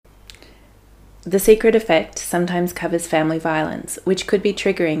The Secret Effect sometimes covers family violence, which could be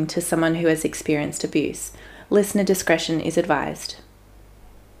triggering to someone who has experienced abuse. Listener discretion is advised.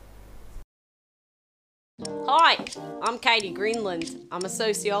 Hi, I'm Katie Greenland. I'm a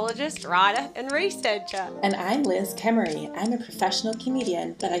sociologist, writer, and researcher. And I'm Liz Kemery. I'm a professional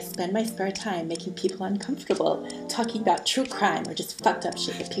comedian, but I spend my spare time making people uncomfortable, talking about true crime or just fucked up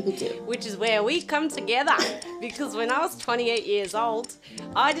shit that people do. Which is where we come together, because when I was 28 years old,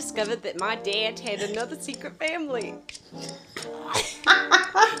 I discovered that my dad had another secret family.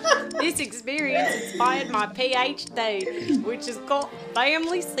 This experience inspired my PhD, which is called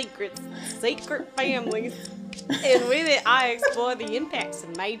Family Secrets, Secret Families. And with it, I explore the impacts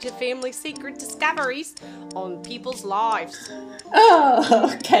of major family secret discoveries on people's lives.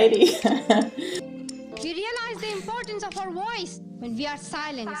 Oh, Katie. We realize the importance of our voice when we are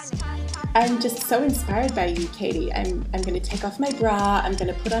silenced. I'm just so inspired by you, Katie. I'm going to take off my bra, I'm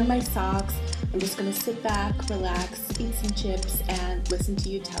going to put on my socks, I'm just going to sit back, relax, eat some chips, and listen to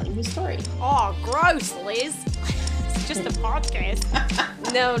you telling your story. Oh, gross, Liz. It's just a podcast.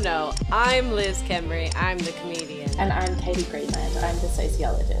 No. I'm Liz Kemery. I'm the comedian. And I'm Katie Greenland. I'm the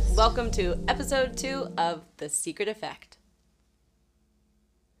sociologist. Welcome to episode 2 of The Secret Effect.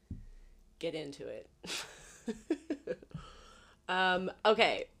 Get into it.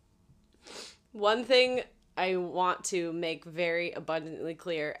 Okay. One thing I want to make very abundantly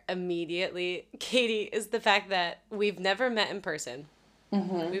clear immediately, Katie, is the fact that we've never met in person.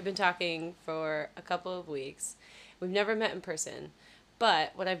 Mm-hmm. We've been talking for a couple of weeks. We've never met in person.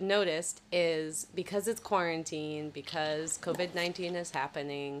 But what I've noticed is because it's quarantine, because COVID-19 is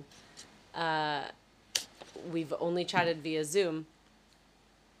happening, we've only chatted via Zoom.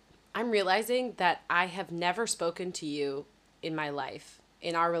 I'm realizing that I have never spoken to you in my life,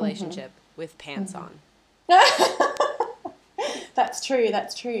 in our relationship, with pants on. That's true.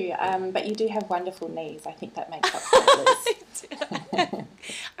 But you do have wonderful knees. I think that makes up for it.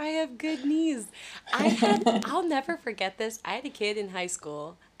 I have good knees. I'll never forget this. I had a kid in high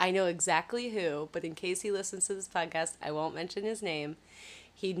school. I know exactly who, but in case he listens to this podcast, I won't mention his name.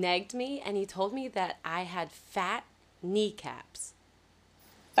 He nagged me and he told me that I had fat kneecaps.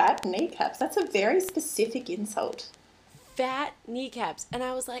 Fat kneecaps? That's a very specific insult. Fat kneecaps. And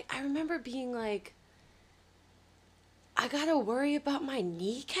I was like, I remember being like, I gotta worry about my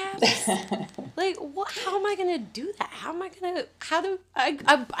kneecaps? Like, what? How am I gonna do that?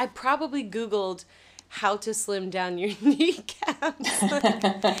 I probably Googled how to slim down your kneecaps.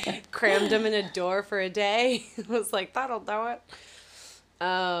 Like, crammed them in a door for a day. Was like, that'll do it.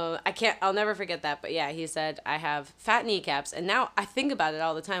 I'll never forget that. But yeah, he said I have fat kneecaps. And now I think about it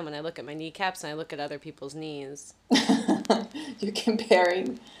all the time when I look at my kneecaps and I look at other people's knees. You're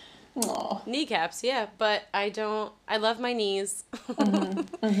comparing. Aww. Kneecaps, yeah, but I love my knees.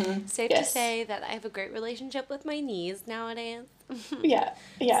 Safe to say that I have a great relationship with my knees nowadays. Yeah.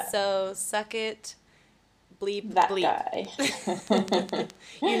 So suck it, bleep, that bleep. Guy.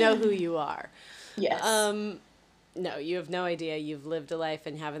 You know who you are. Yes. No, you have no idea. You've lived a life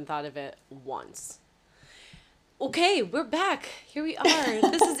and haven't thought of it once. Okay, we're back. Here we are.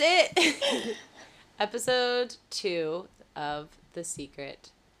 This is it. Episode 2 of The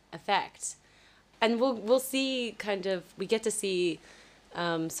Secret Effect. And we'll see we get to see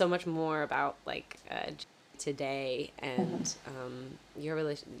so much more about like today and your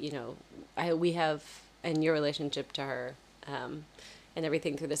relation, we have, and your relationship to her and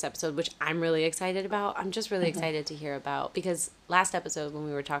everything through this episode, which I'm really excited about. I'm just really excited to hear about, because last episode when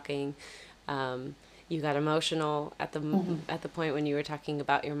we were talking, you got emotional at the point when you were talking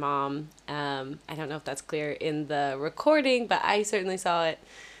about your mom. I don't know if that's clear in the recording, but I certainly saw it.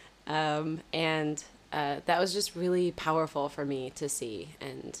 And that was just really powerful for me to see,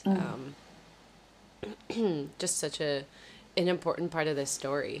 and just such an important part of this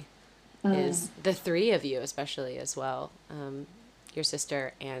story is the three of you, especially as well, your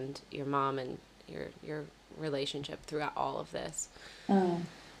sister and your mom, and your relationship throughout all of this.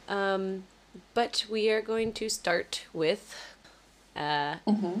 But we are going to start with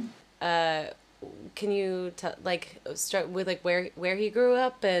can you start with like where he grew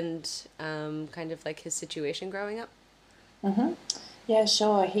up and kind of like his situation growing up? Yeah,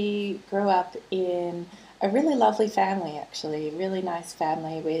 sure. He grew up in a really lovely family, actually, a really nice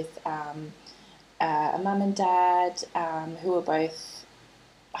family with a mum and dad who were both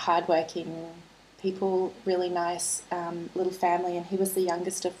hardworking people, really nice little family, and he was the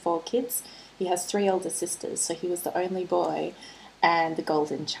youngest of 4 kids. He has 3 older sisters, so he was the only boy and the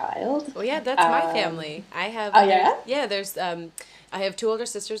golden child. Well, yeah, that's my family. I have. Oh, yeah? Yeah, there's. I have 2 older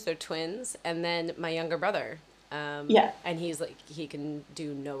sisters. They're twins, and then my younger brother. Yeah. And he's like, he can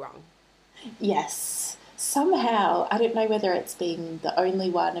do no wrong. Yes. Somehow, I don't know whether it's being the only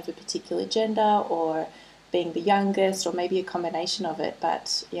one of a particular gender or being the youngest or maybe a combination of it,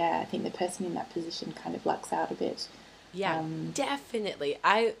 but yeah, I think the person in that position kind of lucks out a bit. Yeah, Um, definitely.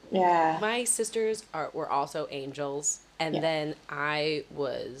 yeah, My sisters were also angels, and yeah, then I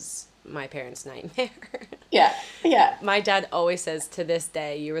was my parents' nightmare. yeah, yeah. My dad always says to this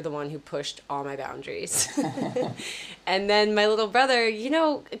day, you were the one who pushed all my boundaries. And then my little brother,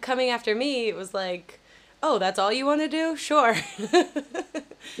 coming after me, it was like, oh, that's all you want to do? Sure.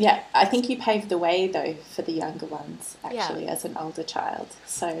 Yeah, I think he paved the way though for the younger ones Yeah. actually as an older child.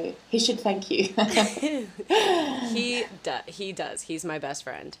 So he should thank you. He does. He's my best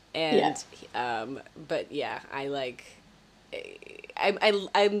friend. Yeah. And but yeah, I like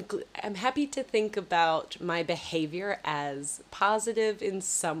I'm happy to think about my behavior as positive in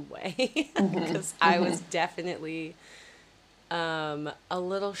some way because I was definitely a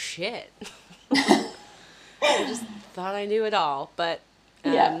little shit. I just thought I knew it all, but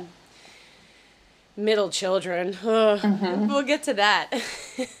Yeah. middle children, we'll get to that.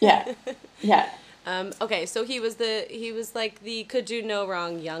 Yeah. Yeah. Okay, so he was like the could do no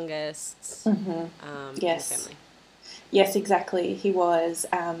wrong youngest in the Yes. family. Yes, exactly. He was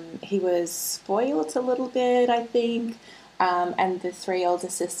spoiled a little bit, I think. And the three older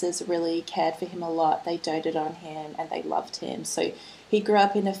sisters really cared for him a lot. They doted on him and they loved him. So he grew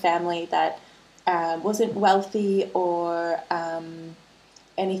up in a family that wasn't wealthy or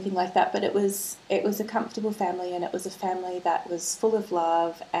anything like that, but it was a comfortable family, and it was a family that was full of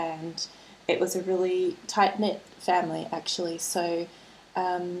love, and it was a really tight knit family actually. So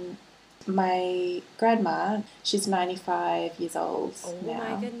my grandma, she's 95 years old Oh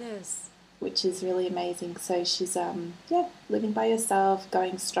now, my goodness. which is really amazing. So she's yeah, living by herself,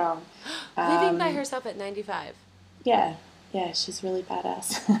 going strong. Living by herself at 95. Yeah, yeah, she's really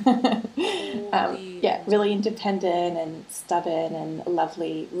badass. Holy. Yeah, really independent and stubborn and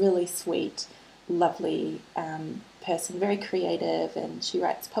lovely, really sweet, lovely person, very creative, and she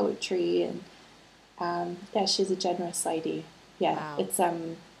writes poetry, and yeah, she's a generous lady. Yeah, Wow. it's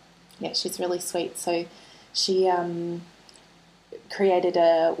yeah, she's really sweet. So she created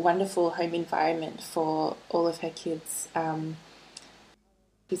a wonderful home environment for all of her kids.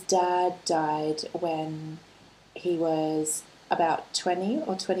 His dad died when he was about 20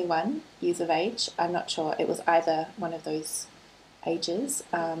 or 21 years of age. I'm not sure. It was either one of those ages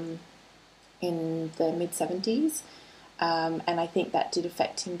in the mid 70s. And I think that did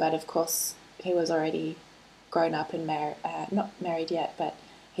affect him, but of course, he was already grown up and married, not married yet, but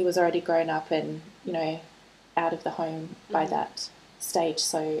he was already grown up and, out of the home by that stage.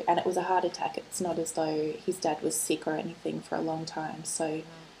 So, and it was a heart attack. It's not as though his dad was sick or anything for a long time. So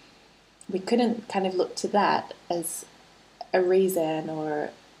we couldn't kind of look to that as a reason or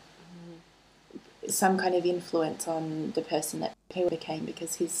some kind of influence on the person that he became,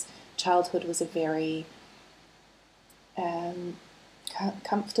 because his childhood was a very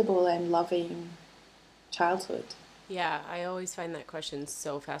comfortable and loving childhood. Yeah, I always find that question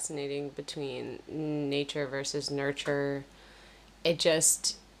so fascinating between nature versus nurture. It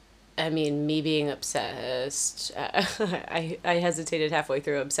just, I mean, me being obsessed, I hesitated halfway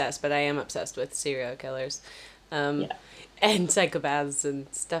through obsessed, but I am obsessed with serial killers Yeah. and psychopaths and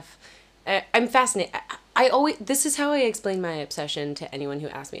stuff. I'm fascinated. This is how I explain my obsession to anyone who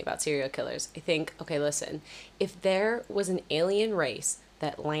asks me about serial killers. I think, okay, listen, if there was an alien race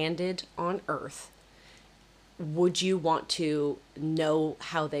that landed on Earth, would you want to know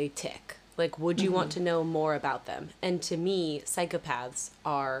how they tick? Like, would you want to know more about them? And to me, psychopaths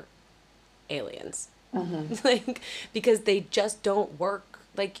are aliens. Like, because they just don't work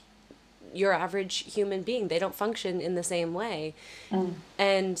like your average human being. They don't function in the same way.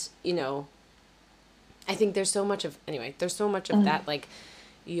 And, I think there's so much of that, like,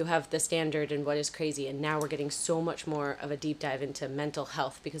 you have the standard and what is crazy, and now we're getting so much more of a deep dive into mental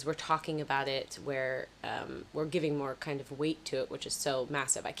health because we're talking about it where we're giving more kind of weight to it, which is so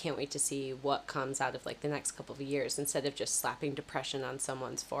massive. I can't wait to see what comes out of like the next couple of years instead of just slapping depression on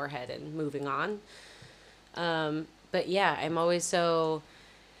someone's forehead and moving on. But yeah, I'm always so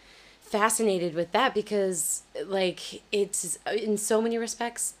fascinated with that because like it's in so many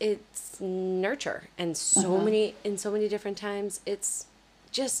respects it's nurture, and in so many different times it's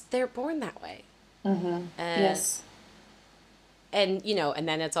just they're born that way. Yes. And and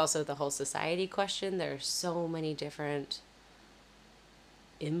then it's also the whole society question. There's so many different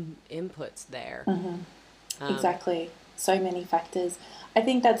inputs there. Exactly. So many factors. I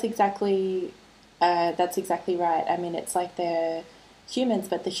think that's exactly right. I mean, it's like humans,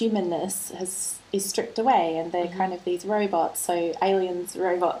 but the humanness is stripped away, and they're kind of these robots. So aliens,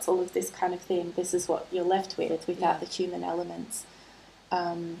 robots, all of this kind of thing. This is what you're left with without the human elements.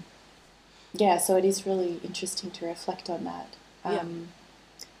 So it is really interesting to reflect on that.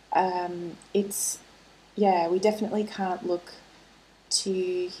 We definitely can't look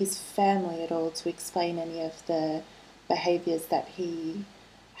to his family at all to explain any of the behaviours that he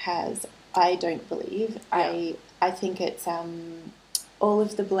has. I don't believe. I think it's all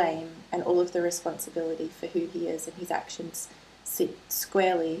of the blame and all of the responsibility for who he is and his actions sit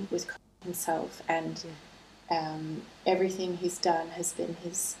squarely with himself, and everything he's done has been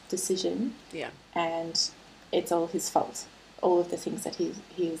his decision. Yeah. And it's all his fault. All of the things that he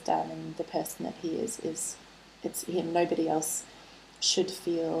has done and the person that he is it's him. Nobody else should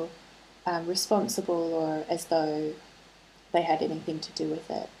feel responsible or as though they had anything to do with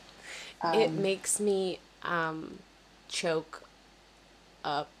it. It makes me choke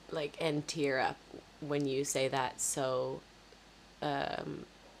up, and tear up when you say that so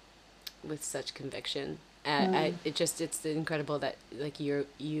with such conviction. It's incredible that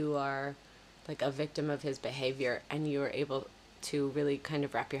you are a victim of his behavior, and you are able to really kind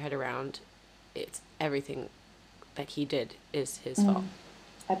of wrap your head around it's everything that he did is his fault.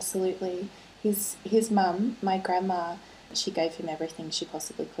 Absolutely. His mum, my grandma, she gave him everything she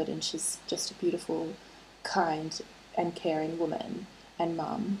possibly could, and she's just a beautiful, kind and caring woman and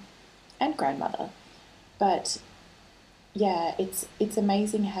mum and grandmother. But yeah, it's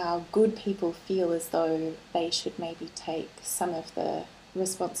amazing how good people feel as though they should maybe take some of the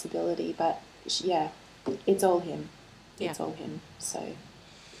responsibility, but it's all him. It's all him. So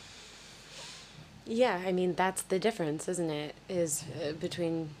yeah, I mean, that's the difference, isn't it? Is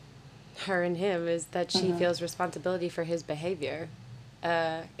between her and him is that she feels responsibility for his behavior.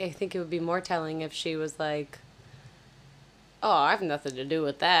 I think it would be more telling if she was like, "Oh, I have nothing to do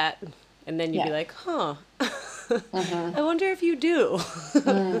with that," and then you'd be like, "Huh, I wonder if you do."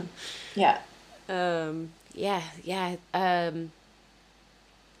 Yeah.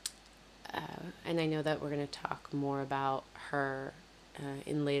 And I know that we're going to talk more about her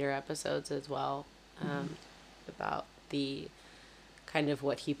in later episodes as well, about the kind of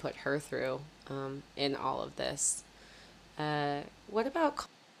what he put her through in all of this. What about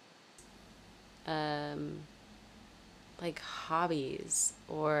hobbies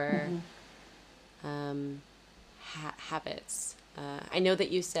or habits? I know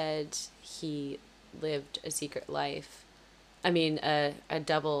that you said he lived a secret life. I mean, a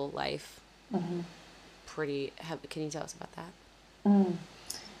double life. Can you tell us about that?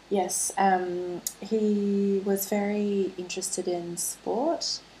 Yes, he was very interested in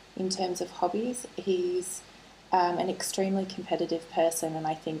sport in terms of hobbies. He's an extremely competitive person, and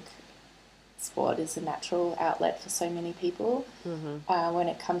I think sport is a natural outlet for so many people when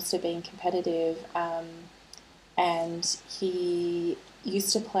it comes to being competitive. And he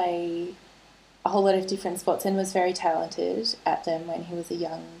used to play a whole lot of different sports and was very talented at them when he was a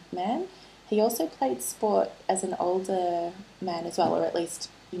young man. He also played sport as an older man as well, or at least,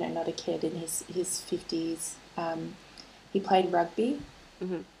 not a kid in his 50s. He played rugby.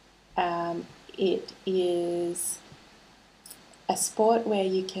 It is a sport where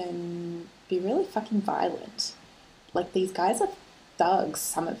you can be really fucking violent. Like, these guys are thugs,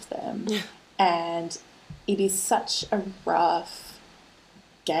 some of them. And it is such a rough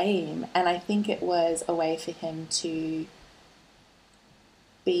game. And I think it was a way for him to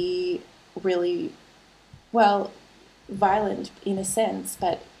be really, violent in a sense,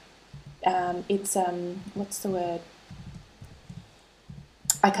 but it's, what's the word?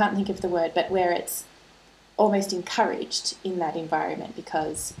 I can't think of the word, but where it's almost encouraged in that environment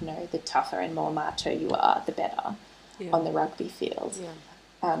because, the tougher and more macho you are, the better on the rugby field.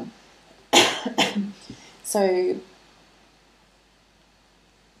 So,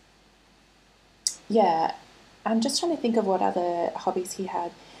 I'm just trying to think of what other hobbies he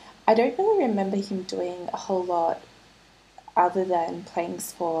had. I don't really remember him doing a whole lot other than playing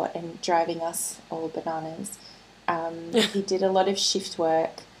sport and driving us all bananas. He did a lot of shift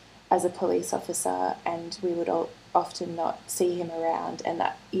work as a police officer, and we would often not see him around, and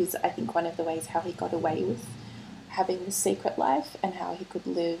that is, I think, one of the ways how he got away with having the secret life and how he could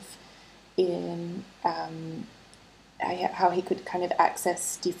live in, how he could kind of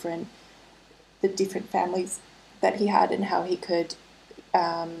access the different families that he had, and how he could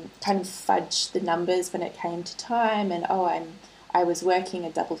kind of fudge the numbers when it came to time, and I was working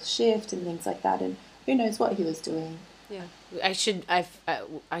a double shift and things like that, and who knows what he was doing. Yeah, I should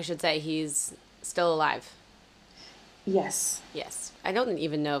say he's still alive. Yes. I don't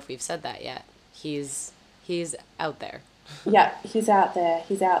even know if we've said that yet. He's out there. Yeah, he's out there.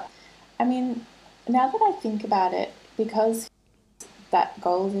 He's out. I mean, now that I think about it, because that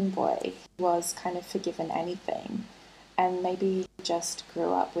golden boy was kind of forgiven anything, and maybe he just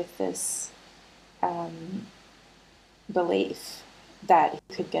grew up with this um, belief that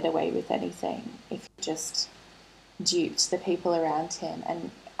he could get away with anything if he just duped the people around him.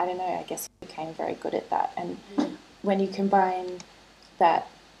 And I don't know, I guess he became very good at that. And when you combine that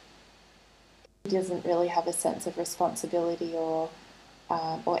he doesn't really have a sense of responsibility or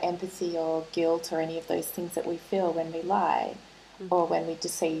empathy or guilt or any of those things that we feel when we lie or when we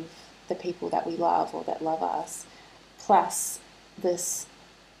deceive the people that we love or that love us, plus this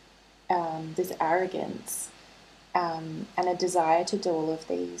this arrogance and a desire to do all of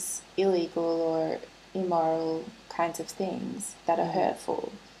these illegal or immoral kinds of things that are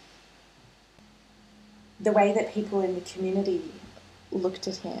hurtful. The way that people in the community looked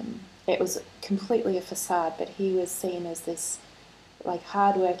at him, it was completely a facade, but he was seen as this like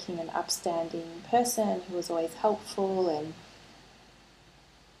hardworking and upstanding person who was always helpful and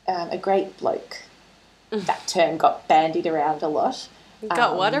a great bloke. That term got bandied around a lot.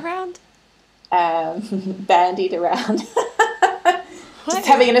 Got what around? Bandied around. Just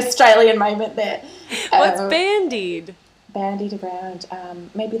having an Australian moment there. What's bandied? Bandied around.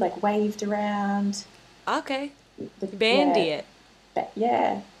 Maybe like waved around. Okay. Bandy it.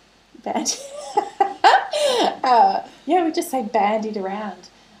 Yeah. Bandy. Yeah, we just say bandied around.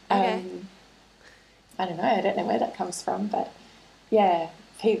 Okay. I don't know. I don't know where that comes from, but yeah,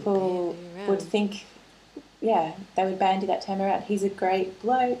 people would think, yeah, they would bandy that term around. He's a great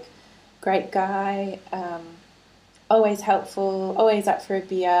bloke, great guy, always helpful, always up for a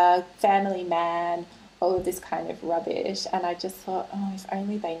beer, family man, all of this kind of rubbish. And I just thought, oh, if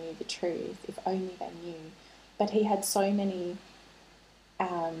only they knew the truth, if only they knew. But he had so many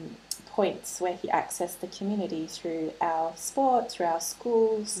points where he accessed the community through our sport, through our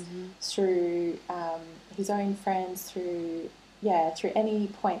schools, through his own friends, through any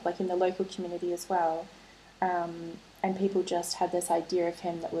point, like in the local community as well. And people just had this idea of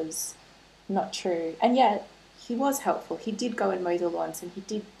him that was not true. And yet he was helpful. He did go and mow the lawns, and he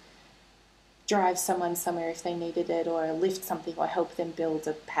did drive someone somewhere if they needed it, or lift something, or help them build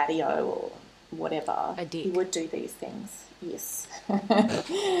a patio or whatever. He would do these things, yes.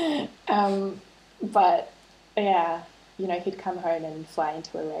 But yeah, you know, he'd come home and fly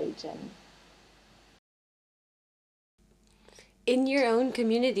into a rage. And in your own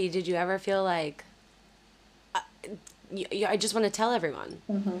community, did you ever feel like I just want to tell everyone?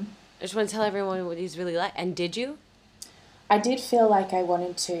 I just want to tell everyone what he's really like. And did you? I did feel like I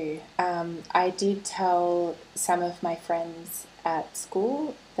wanted to. I did tell some of my friends at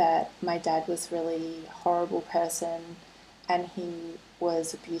school that my dad was really a horrible person and he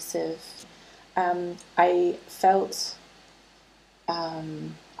was abusive. I felt, I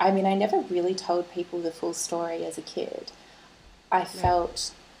mean, I never really told people the full story as a kid. I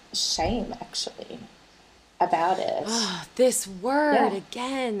felt shame, actually, about it. Oh, this word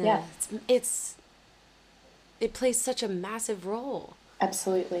again. Yeah. It plays such a massive role.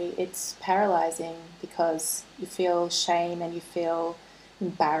 Absolutely. It's paralyzing because you feel shame and you feel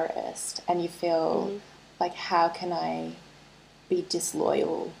embarrassed and you feel like, how can I be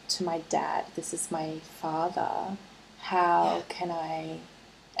disloyal to my dad? This is my father. How can I...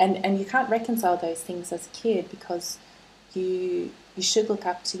 And you can't reconcile those things as a kid because you should look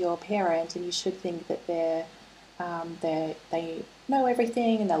up to your parent and you should think that they know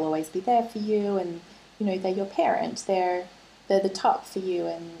everything and they'll always be there for you, and you know, they're your parent, they're the top for you,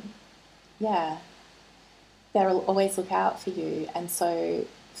 and yeah, they'll always look out for you. And so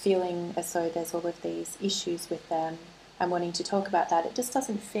feeling as though there's all of these issues with them and wanting to talk about that, it just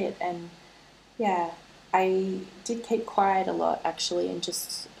doesn't fit. And yeah, I did keep quiet a lot actually and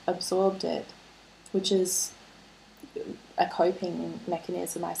just absorbed it, which is a coping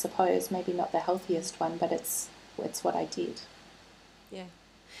mechanism, I suppose. Maybe not the healthiest one, but it's what I did. Yeah.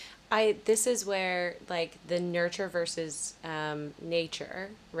 This is where, like, the nurture versus nature,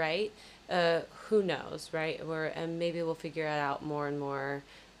 right? Who knows, right? And maybe we'll figure it out more and more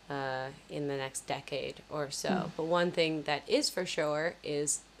in the next decade or so. But one thing that is for sure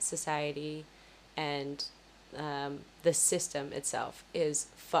is society and the system itself is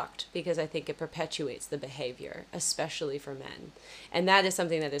fucked, because I think it perpetuates the behavior, especially for men. And that is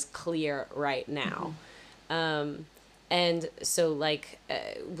something that is clear right now. And so, like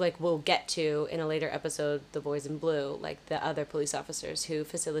we'll get to in a later episode, the boys in blue, like the other police officers who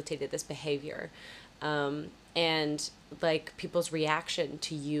facilitated this behavior, and like people's reaction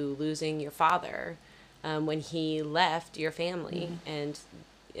to you losing your father when he left your family, and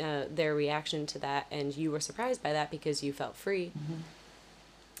their reaction to that, and you were surprised by that because you felt free,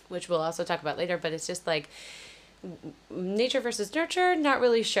 which we'll also talk about later. But it's just like nature versus nurture, not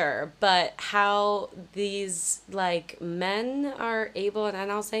really sure, but how these like men are able,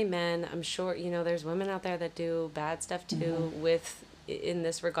 and I'll say men, I'm sure, you know, there's women out there that do bad stuff too with in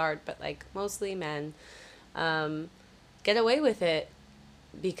this regard, but like mostly men get away with it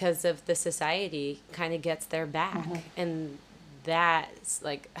because of the society kind of gets their back, and that's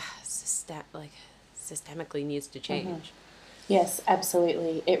like systemically needs to change. Yes,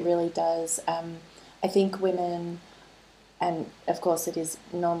 absolutely. It really does. I think women, and of course it is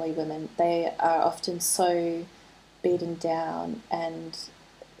normally women, they are often so beaten down and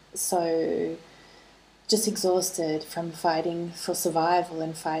so just exhausted from fighting for survival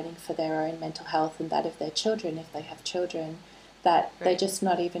and fighting for their own mental health and that of their children, if they have children, that they're just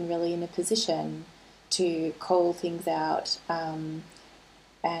not even really in a position to call things out. And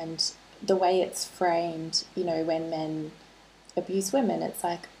the way it's framed, you know, when men abuse women, it's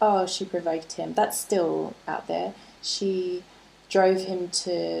like, oh, she provoked him. That's still out there. She drove him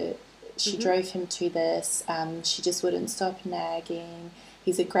to this. She just wouldn't stop nagging.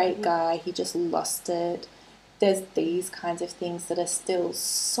 He's a great guy. He just lost it. There's these kinds of things that are still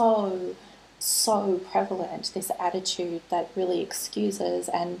so prevalent, this attitude that really excuses,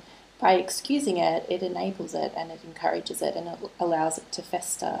 and by excusing it, it enables it and it encourages it and it allows it to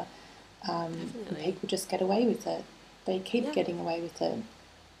fester. And people just get away with it. They keep getting away with it.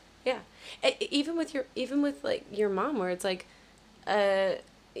 Yeah. Even with like your mom, where it's like,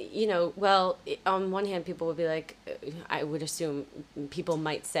 you know, well, on one hand, people would be like, I would assume people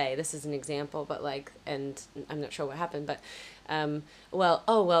might say, this is an example, but like, and I'm not sure what happened, but,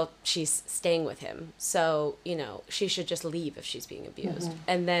 well, she's staying with him. So, you know, she should just leave if she's being abused.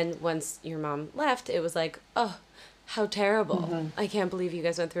 And then once your mom left, it was like, oh, how terrible. I can't believe you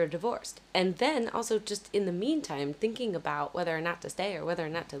guys went through a divorce. And then also just in the meantime, thinking about whether or not to stay or whether or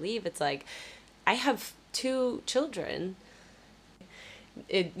not to leave, it's like, I have 2 children.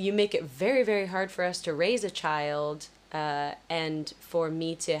 You make it very, very hard for us to raise a child and for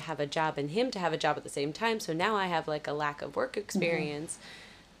me to have a job and him to have a job at the same time. So now I have like a lack of work experience.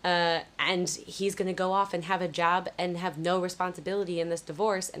 And he's going to go off and have a job and have no responsibility in this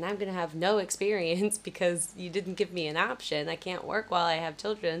divorce, and I'm going to have no experience because you didn't give me an option. I can't work while I have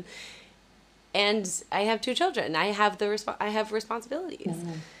children, and I have 2 children. I have I have responsibilities.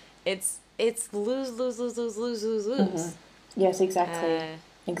 It's lose, lose, lose, lose, lose, lose, lose. Yes, exactly.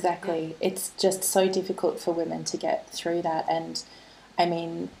 Exactly. Yeah. It's just so difficult for women to get through that, and I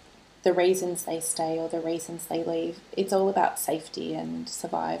mean, the reasons they stay or the reasons they leave, it's all about safety and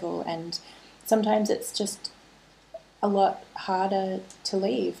survival, and sometimes it's just a lot harder to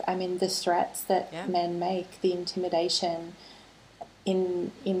leave. I mean, the threats that men make, the intimidation,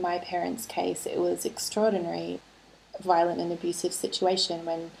 in my parents' case, it was extraordinary, violent and abusive situation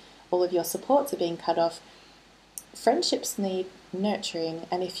when all of your supports are being cut off. Friendships need nurturing,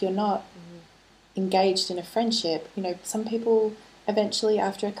 and if you're not engaged in a friendship, you know, some people eventually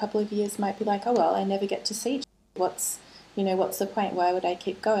after a couple of years might be like, oh well, I never get to see you. What's the point? Why would I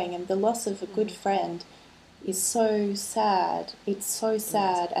keep going? And the loss of a good friend is so sad. It's so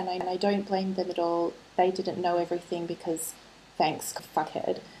sad, and I don't blame them at all. They didn't know everything because thanks,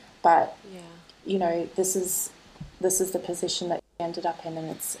 fuckhead. But you know, this is the position that we ended up in, and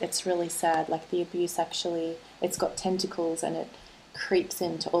it's really sad. Like the abuse actually, it's got tentacles and it creeps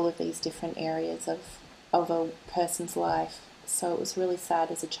into all of these different areas of a person's life. So it was really sad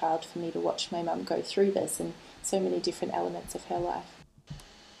as a child for me to watch my mum go through this and so many different elements of her life.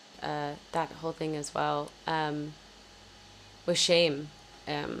 That whole thing as well, with shame.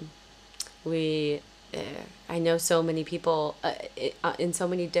 I know so many people in so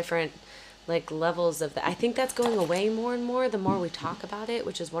many different like levels of that. I think that's going away more and more the more we talk about it,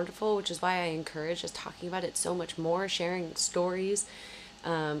 which is wonderful, which is why I encourage us talking about it so much more, sharing stories.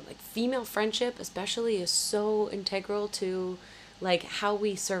 Like female friendship especially is so integral to like how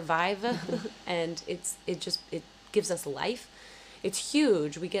we survive and it gives us life. It's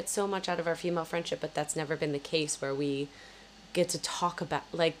huge. We get so much out of our female friendship, but that's never been the case where we get to talk about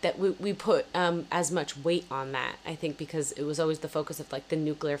like that. We put as much weight on that, I think, because it was always the focus of like the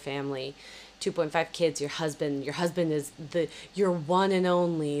nuclear family, 2.5 kids, your husband is your one and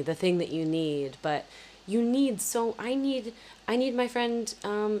only, the thing that you need. But you need I need my friend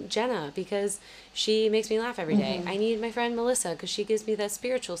Jenna because she makes me laugh every day. I need my friend Melissa because she gives me that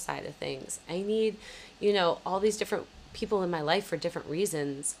spiritual side of things. I need, you know, all these different people in my life for different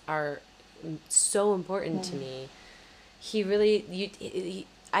reasons are so important to me.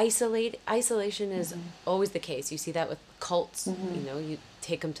 isolation is always the case. You see that with cults. You know, you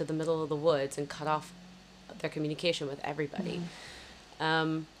take them to the middle of the woods and cut off their communication with everybody.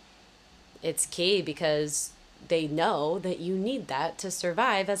 It's key because they know that you need that to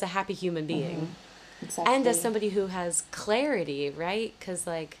survive as a happy human being. Exactly. And as somebody who has clarity, right? Because,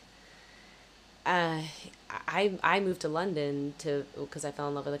 like, I moved to London because I fell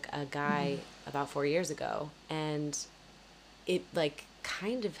in love with a guy about 4 years ago. And it, like,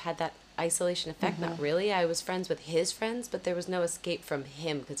 kind of had that isolation effect. Not really. I was friends with his friends, but there was no escape from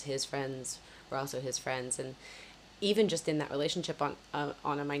him because his friends were also his friends. And even just in that relationship on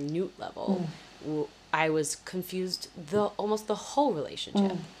a minute level, I was confused almost the whole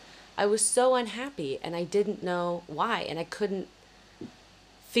relationship. I was so unhappy and I didn't know why, and I couldn't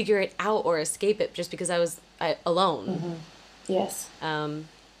figure it out or escape it just because I was alone. Yes.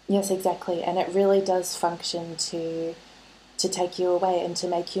 Yes, exactly. And it really does function to take you away and to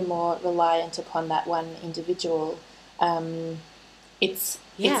make you more reliant upon that one individual. It's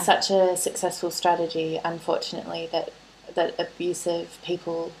such a successful strategy, unfortunately, that abusive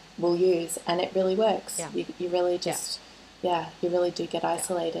people will use, and it really works. Yeah. You really just, you really do get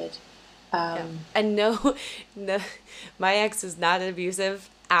isolated. And no, my ex is not abusive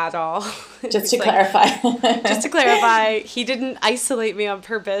at all. Just to clarify. Just to clarify, he didn't isolate me on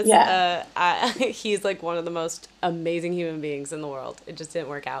purpose. Yeah. He's like one of the most amazing human beings in the world. It just didn't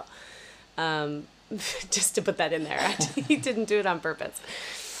work out. Just to put that in there. He didn't do it on purpose.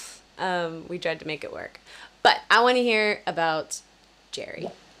 We tried to make it work. But I want to hear about Jerry.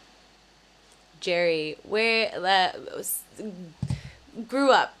 Yeah. Jerry, where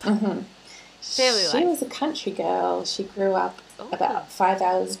grew up. Family life. She was a country girl. She grew up about 5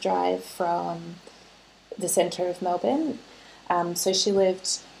 hours drive from the centre of Melbourne. So she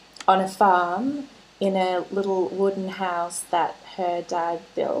lived on a farm in a little wooden house that her dad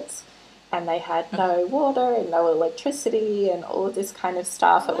built. And they had no water and no electricity and all of this kind of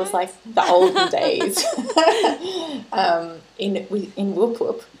stuff. It was like the olden days in Whoop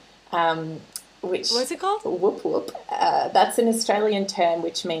Whoop. What's it called? Whoop Whoop. That's an Australian term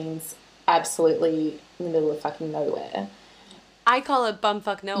which means absolutely in the middle of fucking nowhere. I call it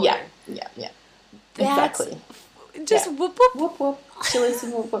bumfuck nowhere. Yeah. That's Exactly. Just whoop whoop. Whoop Whoop. She lives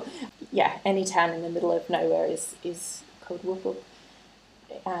in Whoop Whoop. Yeah, any town in the middle of nowhere is called Whoop Whoop.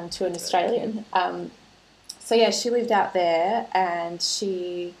 To an Australian. So yeah, she lived out there and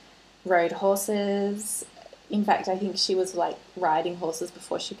she rode horses. In fact, I think she was like riding horses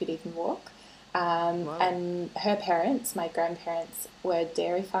before she could even walk. Wow. And her parents, my grandparents, were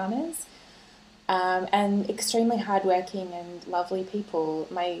dairy farmers and extremely hardworking and lovely people.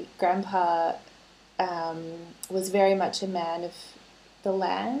 My grandpa was very much a man of the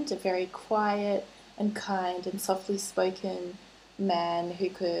land, a very quiet and kind and softly spoken man who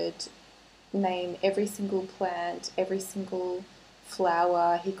could name every single plant, every single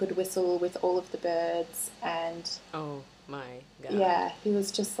flower. He could whistle with all of the birds, and oh my god. Yeah, he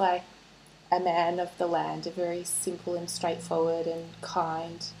was just like a man of the land, a very simple and straightforward and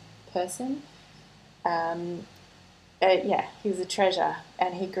kind person. Yeah, he was a treasure,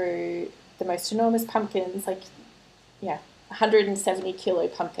 and he grew the most enormous pumpkins, 170 kilo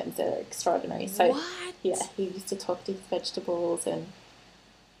pumpkins. They're extraordinary. So what? Yeah, he used to talk to his vegetables, and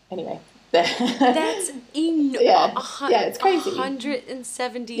anyway. That's enormous. Yeah, it's crazy.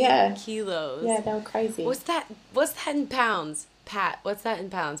 170 kilos. Yeah, they were crazy. What's that in pounds? Pat, what's that in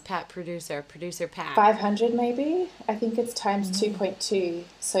pounds? Pat, producer Pat. 500 maybe. I think it's times 2.2.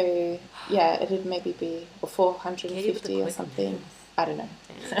 So yeah, it'd maybe be 450 or something. I don't know.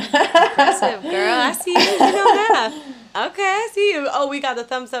 Impressive, girl. I see you. You know math. Okay, I see you. Oh, we got a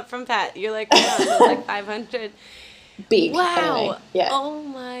thumbs up from Pat. You're like, wow, so it's like 500. Big. Wow. Anyway, yeah. Oh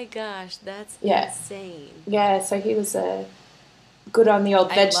my gosh, that's insane. Yeah, so he was good on the old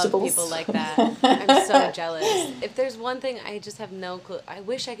vegetables. I love people like that. I'm so jealous. If there's one thing I just have no clue, I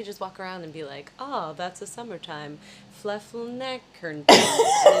wish I could just walk around and be like, oh, that's a summertime Pfeffelneckern, and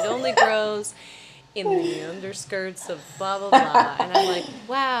it only grows in the underskirts of blah, blah, blah. And I'm like,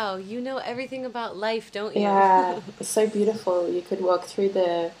 wow, you know everything about life, don't you? Yeah, it's so beautiful. You could walk through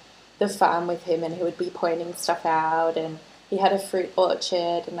the farm with him and he would be pointing stuff out, and he had a fruit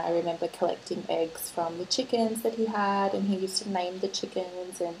orchard, and I remember collecting eggs from the chickens that he had, and he used to name the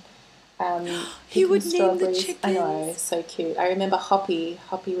chickens, and he would name the chickens. I know, so cute. I remember Hoppy.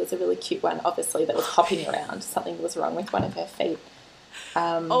 Hoppy was a really cute one, obviously, that was hopping around. Something was wrong with one of her feet.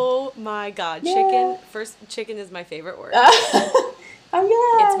 Oh my god, chicken is my favorite word. Oh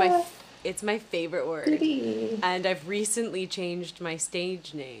yeah. It's my favorite word. Goody. And I've recently changed my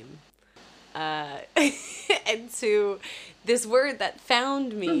stage name. and to this word that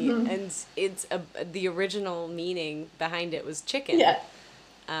found me, and it's the original meaning behind it was chicken. Yeah.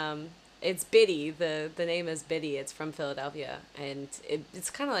 It's Biddy. The name is Biddy. It's from Philadelphia, and it's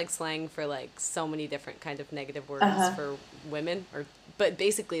kind of like slang for like so many different kind of negative words for women, but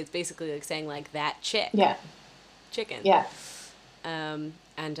basically it's basically like saying like that chick. Yeah. Chicken. Yeah.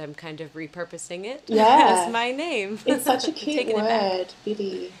 And I'm kind of repurposing it Yeah. as my name. It's such a cute Taking it back. word,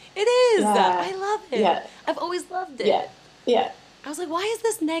 Biddy. It is. Yeah. I love it. Yeah. I've always loved it. Yeah. Yeah. I was like, why is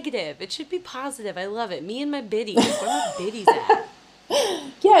this negative? It should be positive. I love it. Me and my biddies. Where are my biddies at?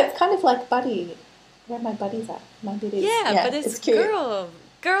 Yeah, it's kind of like buddy. Where are my buddies at? My biddies. Yeah, but it's cute.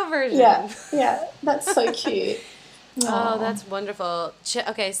 girl version. Yeah, yeah, that's so cute. Oh, that's wonderful.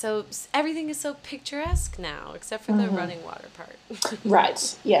 Okay, so everything is so picturesque now, except for the running water part.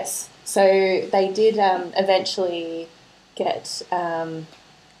 Right, yes. So they did eventually get,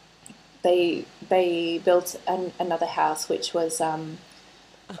 they built another house, which was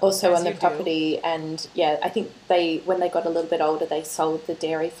also As on the you do. property. And yeah, I think when they got a little bit older, they sold the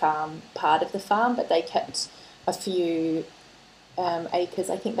dairy farm part of the farm, but they kept a few acres.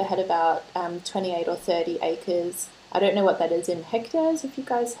 I think they had about 28 or 30 acres. I don't know what that is in hectares, if you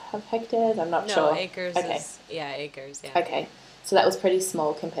guys have hectares. I'm not sure. No, acres Okay. is... Yeah, acres, yeah. Okay. So that was pretty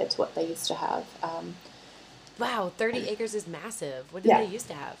small compared to what they used to have. Wow, 30 acres is massive. What did Yeah. they used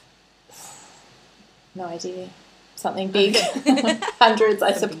to have? No idea. Something big. Hundreds,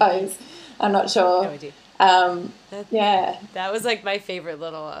 I suppose. I'm not sure. No idea. Yeah. That was like my favorite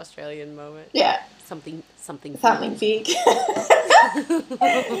little Australian moment. Yeah. Something Something big.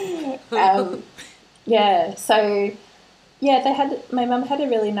 Yeah. So, yeah, my mum had a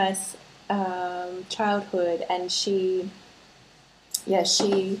really nice childhood, and she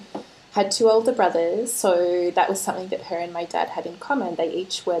had two older brothers, so that was something that her and my dad had in common. They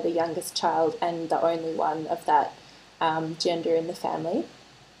each were the youngest child and the only one of that gender in the family.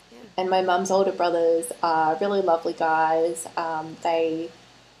 Yeah. And my mum's older brothers are really lovely guys. They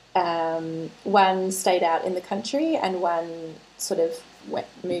one stayed out in the country, and one sort of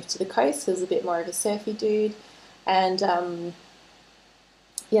moved to the coast. He was a bit more of a surfy dude, and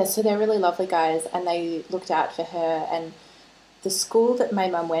yeah, so they're really lovely guys, and they looked out for her. And the school that my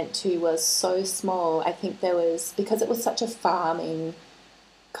mum went to was so small. I think because it was such a farming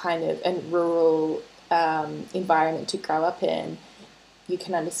kind of and rural environment to grow up in, you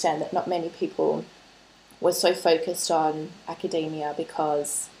can understand that not many people were so focused on academia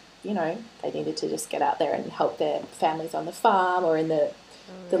because, you know, they needed to just get out there and help their families on the farm or in the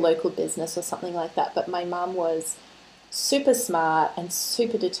local business or something like that. But my mum was super smart and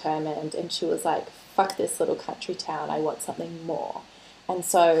super determined, and she was like, fuck this little country town, I want something more. And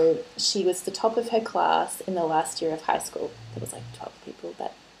so she was the top of her class in the last year of high school. There was like 12 people,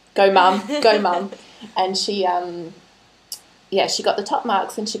 but go mum, go mum. And she she got the top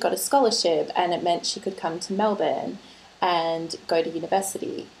marks, and she got a scholarship, and it meant she could come to Melbourne and go to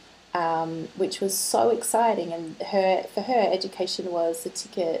university, which was so exciting. And for her, education was the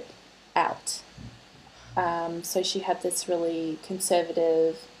ticket out. So she had this really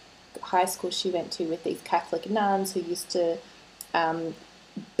conservative high school she went to with these Catholic nuns who used to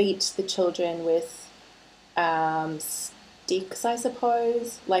beat the children with sticks, I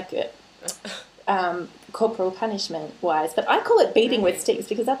suppose, like corporal punishment wise. But I call it beating with sticks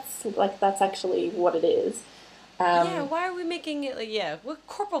because that's actually what it is. Yeah, why are we making it what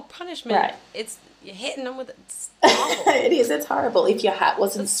corporal punishment? Right. It's you're hitting them with it's awful. It is. It's horrible if your hat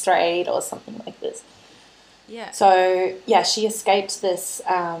wasn't straight or something like this. Yeah. So, yeah, she escaped this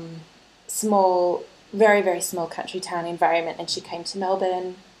small, very, very small country town environment, and she came to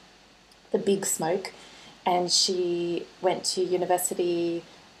Melbourne, the big smoke, and she went to university,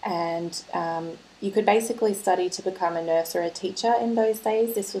 and you could basically study to become a nurse or a teacher in those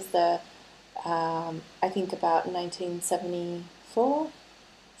days. This was I think about 1974.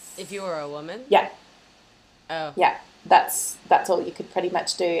 If you were a woman? Yeah. Oh. Yeah. That's all you could pretty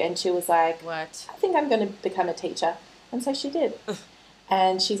much do. And she was like, What? I think I'm going to become a teacher. And so she did.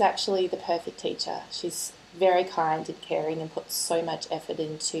 And she's actually the perfect teacher. She's very kind and caring and puts so much effort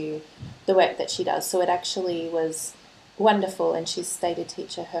into the work that she does. So it actually was wonderful, and she's stayed a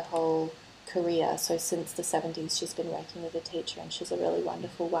teacher her whole career. So since the 70s, she's been working as a teacher, and she's a really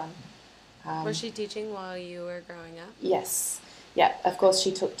wonderful one. Was she teaching while you were growing up? Yes. Yeah, of course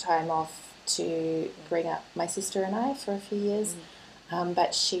she took time off to bring up my sister and I for a few years.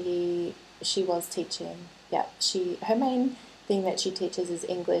 But she was teaching. Yeah, her main thing that she teaches is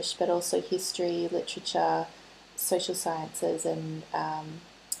English, but also history, literature, social sciences, and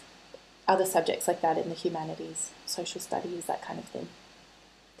other subjects like that in the humanities, social studies, that kind of thing.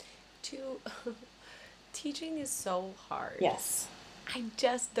 to teaching is so hard. Yes. I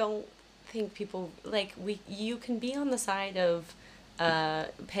just don't think people like you can be on the side of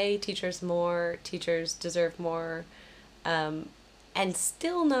pay teachers more, teachers deserve more, and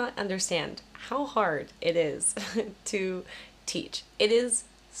still not understand how hard it is to teach. It is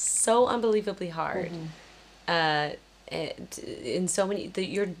so unbelievably hard. In so many,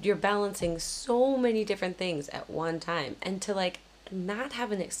 you're balancing so many different things at one time, and to like not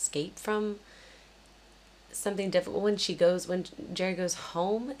have an escape from something difficult when Jerry goes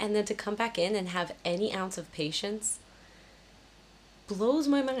home, and then to come back in and have any ounce of patience blows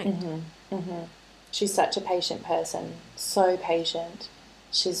my mind. She's such a patient person, so patient.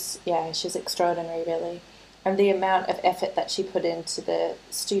 She's extraordinary, really. And the amount of effort that she put into the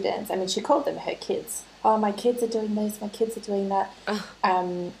students, I mean, she called them her kids. Oh, my kids are doing this, my kids are doing that.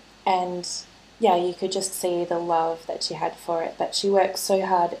 And yeah, you could just see the love that she had for it, that she works so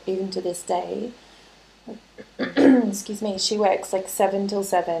hard even to this day. Excuse me, she works like 7 till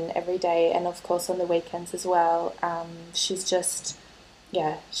 7 every day, and of course on the weekends as well. She's just,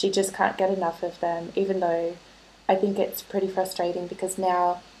 she just can't get enough of them, even though I think it's pretty frustrating because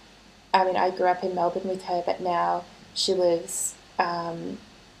now, I mean, I grew up in Melbourne with her, but now she lives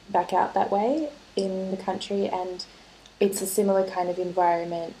back out that way in the country, and it's a similar kind of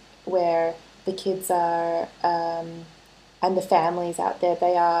environment where the kids are, and the families out there,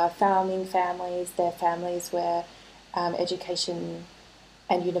 they are farming families, they're families where education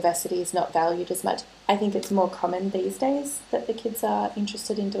and university is not valued as much. I think it's more common these days that the kids are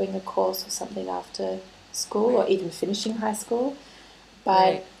interested in doing a course or something after school, or even finishing high school,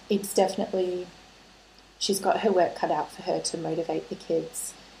 but it's definitely, she's got her work cut out for her to motivate the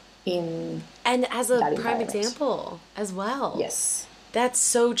kids in and as a prime example as well. Yes, that's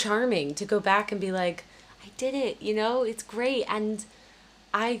so charming to go back and be like, I did it, you know, it's great, and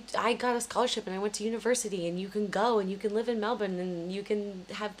I got a scholarship and I went to university, and you can go and you can live in Melbourne and you can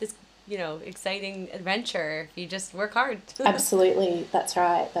have this, you know, exciting adventure if you just work hard. Absolutely, that's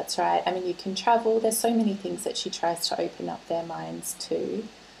right. I mean, you can travel. There's so many things that she tries to open up their minds to.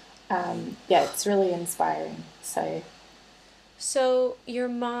 It's really inspiring. So your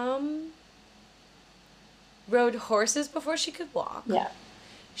mom rode horses before she could walk. Yeah.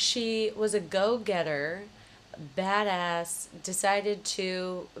 She was a go-getter, badass, decided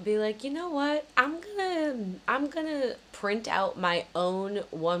to be like, you know what? I'm gonna print out my own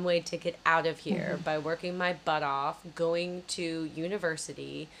one-way ticket out of here by working my butt off, going to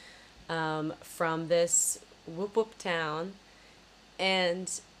university from this whoop-whoop town,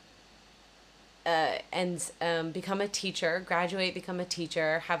 and become a teacher, graduate, become a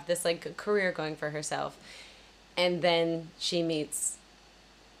teacher, have this like career going for herself. And then she meets.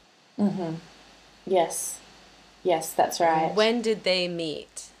 Yes, that's right. When did they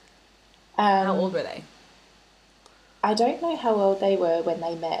meet? How old were they? I don't know how old they were when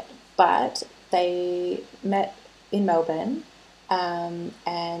they met, but they met in Melbourne,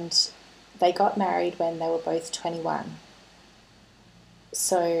 and they got married when they were both 21.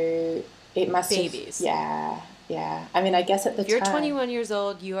 So it must babies. Yeah. I mean, I guess at the time... If you're 21 years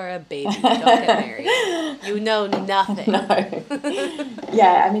old, you are a baby. Don't get married. You know nothing. No.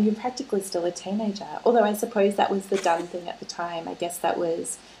 Yeah, I mean, you're practically still a teenager. Although I suppose that was the done thing at the time. I guess that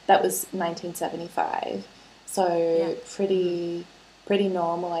was 1975. So pretty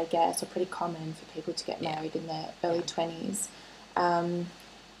normal, I guess, or pretty common for people to get married in their early 20s.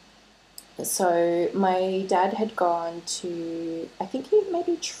 So my dad had gone to, I think he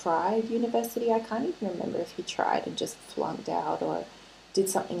maybe tried university. I can't even remember if he tried and just flunked out or did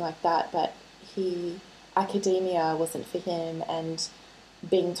something like that. But academia wasn't for him, and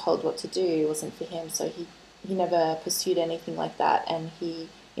being told what to do wasn't for him. So he never pursued anything like that, and he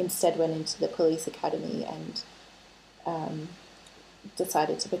instead went into the police academy and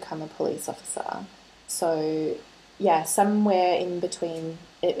decided to become a police officer. So yeah, somewhere in between,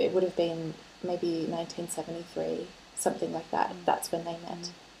 it would have been maybe 1973, something like that. That's when they met.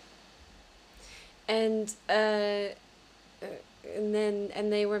 And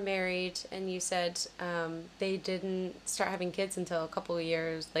they were married, and you said they didn't start having kids until a couple of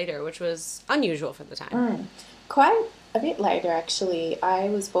years later, which was unusual for the time. Quite a bit later, actually. I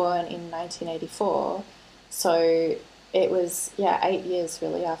was born in 1984, so it was 8 years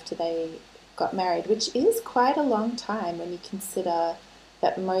really after they got married, which is quite a long time when you consider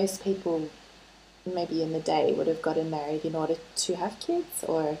that most people maybe in the day would have gotten married in order to have kids,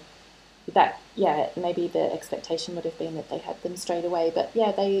 or that maybe the expectation would have been that they had them straight away, but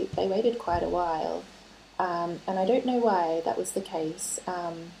they waited quite a while, and I don't know why that was the case.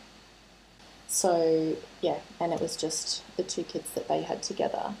 And it was just the two kids that they had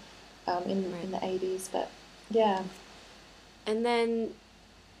together. in the 80s. But yeah. And then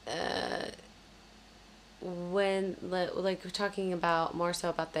when, like, we're talking about more so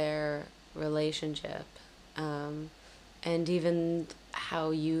about their relationship, and even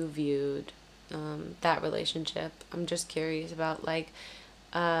how you viewed that relationship, I'm just curious about, like,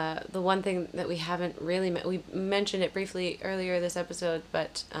 the one thing that we haven't really we mentioned it briefly earlier this episode,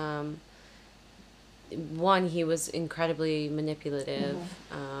 but one, he was incredibly manipulative,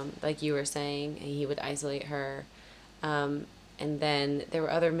 like you were saying, and he would isolate her. And then there were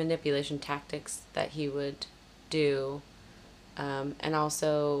other manipulation tactics that he would do. And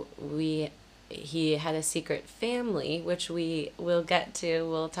also, he had a secret family, which we will get to.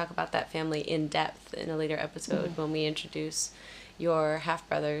 We'll talk about that family in depth in a later episode when we introduce your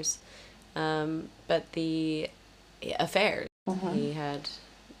half-brothers. But the affairs he had.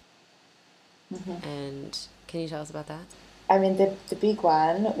 And can you tell us about that? I mean, the big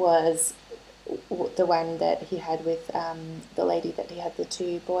one was the one that he had with the lady that he had the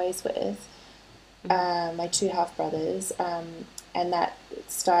two boys with, my two half brothers, and that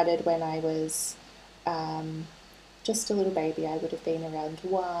started when I was just a little baby. I would have been around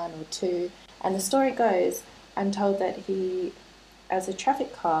 1 or 2, and the story goes, I'm told that he, as a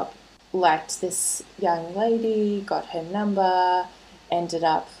traffic cop, liked this young lady, got her number, ended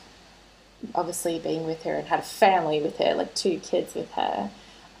up obviously being with her and had a family with her, like 2 kids with her.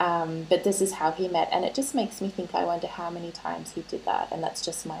 But this is how he met, and it just makes me think, I wonder how many times he did that, and that's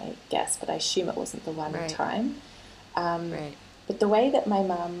just my guess, but I assume it wasn't the one time. Right. But the way that my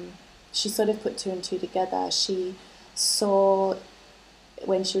mum, she sort of put 2 and 2 together, she saw,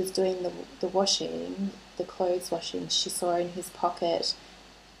 when she was doing the washing, the clothes washing, she saw in his pocket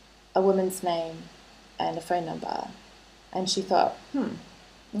a woman's name and a phone number, and she thought,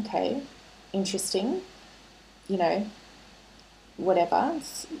 okay, interesting, you know, whatever.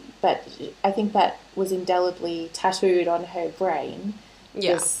 But I think that was indelibly tattooed on her brain,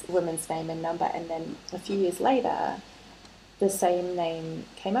 this woman's name and number. And then a few years later, the same name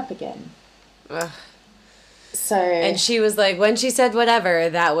came up again. Ugh. So, and she was like, when she said whatever,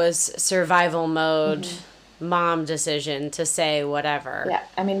 that was survival mode, mom decision to say whatever. Yeah,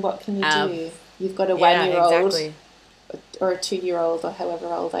 I mean, what can you do? You've got a 1-year-old exactly. or a 2-year-old or however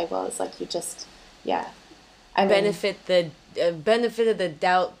old I was. Like, you just, I mean, benefit of the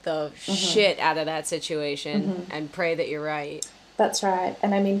doubt the shit out of that situation and pray that you're right. That's right.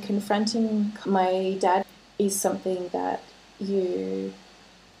 And I mean, confronting my dad is something that you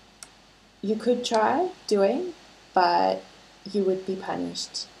could try doing, but you would be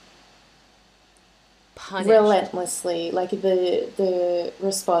punished. Relentlessly. Like, the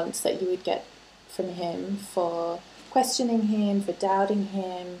response that you would get from him for questioning him, for doubting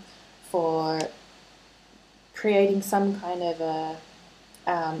him, for creating some kind of a,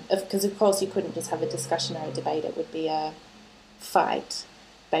 because of course you couldn't just have a discussion or a debate, it would be a fight,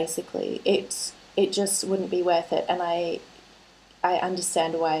 basically. It just wouldn't be worth it, and I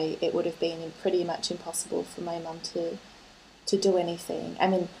understand why it would have been pretty much impossible for my mum to do anything. I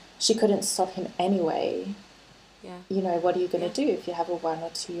mean, she couldn't stop him anyway. Yeah. You know, what are you going to do if you have a 1 or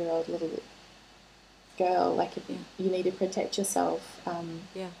 2-year-old little girl? Like, you need to protect yourself.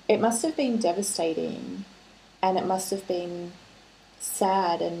 It must have been devastating, and it must have been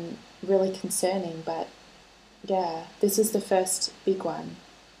sad and really concerning, but yeah, this is the first big one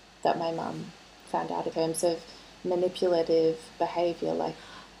that my mum found out in terms of manipulative behaviour. Like,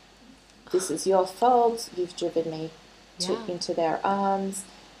 this is your fault, you've driven me into their arms,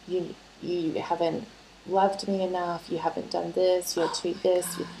 you haven't loved me enough, you haven't done this, you're too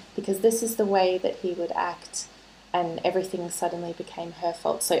this, because this is the way that he would act, and everything suddenly became her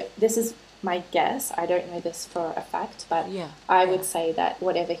fault. So this is my guess, I don't know this for a fact, but I would say that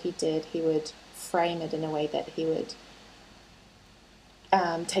whatever he did, he would frame it in a way that he would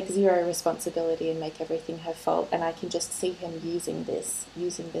take zero responsibility and make everything her fault. And I can just see him using this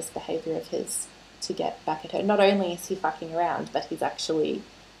behaviour of his to get back at her. Not only is he fucking around, but he's actually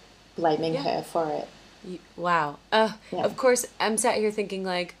blaming her for it. Wow. Of course, I'm sat here thinking,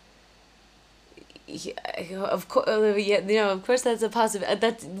 like, of course, of course that's a possibility.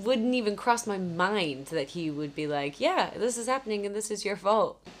 That wouldn't even cross my mind that he would be like, yeah, this is happening and this is your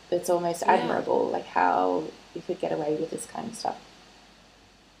fault. It's almost admirable, like, how you could get away with this kind of stuff.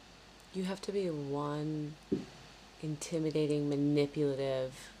 You have to be one intimidating,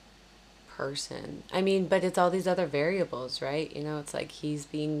 manipulative person. I mean, but it's all these other variables, right? You know, it's like he's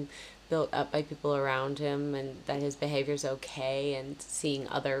being built up by people around him and that his behavior's okay, and seeing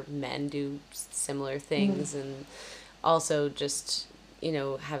other men do similar things, and also just, you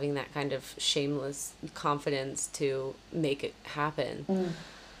know, having that kind of shameless confidence to make it happen.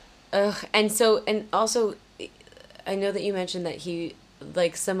 Ugh. And also, I know that you mentioned that he,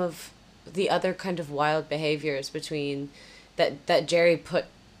 like, some of the other kind of wild behaviors between that Jerry put,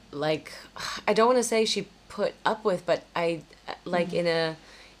 like, I don't want to say she put up with, but I, like, in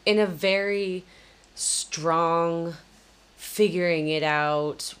a very strong figuring it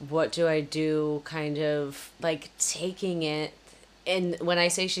out, what do I do, kind of, like, taking it. And when I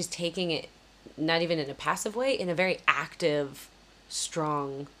say she's taking it, not even in a passive way, in a very active,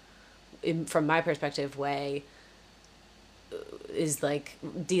 strong, from my perspective, way, is, like,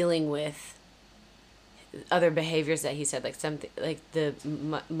 dealing with other behaviors that he said, like something like the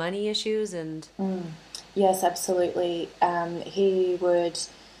money issues and. Yes, absolutely. He would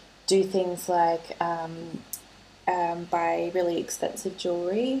do things like buy really expensive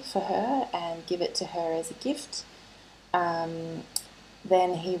jewelry for her and give it to her as a gift.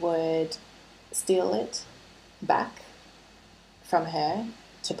 Then he would steal it back from her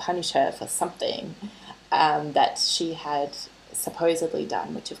to punish her for something that she had supposedly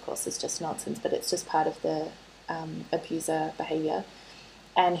done, which of course is just nonsense, but it's just part of the abuser behavior.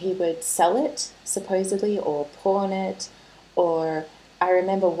 And he would sell it, supposedly, or pawn it, or I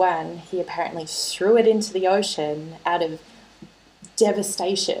remember one, he apparently threw it into the ocean out of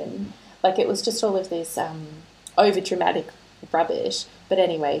devastation. Like, it was just all of this over-dramatic rubbish. But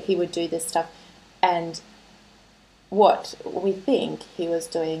anyway, he would do this stuff. And what we think he was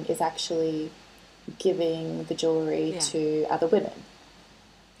doing is actually giving the jewelry to other women.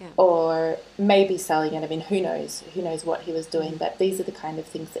 Yeah. Or maybe selling it. I mean, who knows what he was doing, but these are the kind of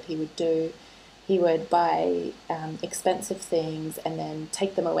things that he would do. He would buy expensive things and then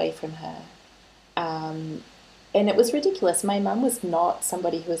take them away from her. And it was ridiculous. My mum was not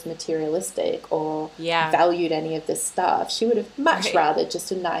somebody who was materialistic or valued any of this stuff. She would have much rather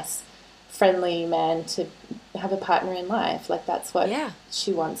just a nice, friendly man to have a partner in life. Like, that's what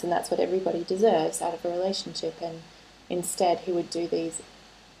she wants, and that's what everybody deserves out of a relationship. And instead, he would do these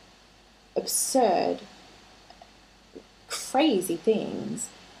absurd, crazy things.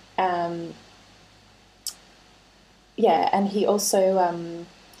 And he also,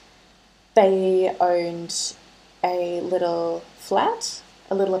 they owned a little flat,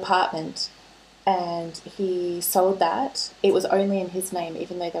 a little apartment, and he sold that. It was only in his name,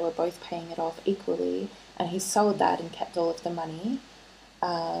 even though they were both paying it off equally, and he sold that and kept all of the money.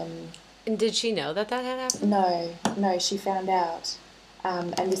 And did she know that had happened? No, she found out.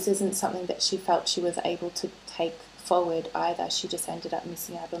 And this isn't something that she felt she was able to take forward either. She just ended up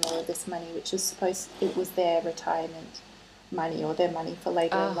missing out on all of this money, which was it was their retirement money or their money for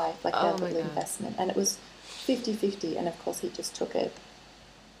later in life, like their little investment. And it was 50-50, and of course he just took it.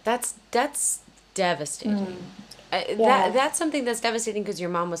 That's devastating. That's something that's devastating because your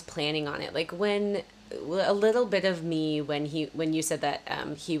mom was planning on it. Like, when a little bit of me, when you said that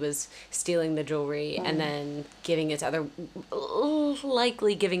he was stealing the jewelry and then giving it to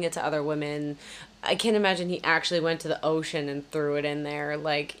likely giving it to other women, I can't imagine he actually went to the ocean and threw it in there.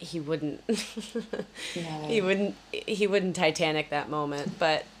 Like, he wouldn't. No. He wouldn't Titanic that moment,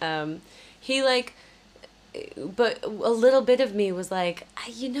 but he, like. But a little bit of me was like,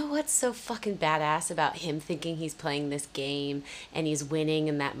 you know what's so fucking badass about him thinking he's playing this game and he's winning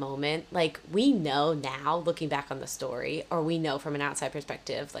in that moment? Like, we know now, looking back on the story, or we know from an outside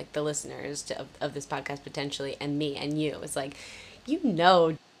perspective, like the listeners of this podcast potentially, and me and you, it's like, he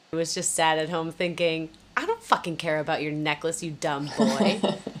was just sat at home thinking, I don't fucking care about your necklace, you dumb boy.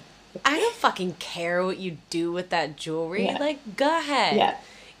 I don't fucking care what you do with that jewelry. Yeah. Like, go ahead. Yeah.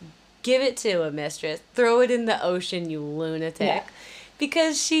 Give it to a mistress. Throw it in the ocean, you lunatic. Yeah.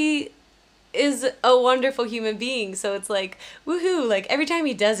 Because she is a wonderful human being. So it's like, woohoo. Like, every time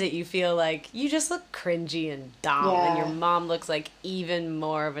he does it, you feel like you just look cringy and dumb. Yeah. And your mom looks like even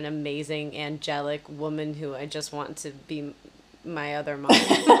more of an amazing, angelic woman who I just want to be my other mom.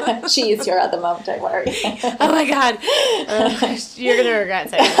 She is your other mom, don't worry. Oh my God. You're going to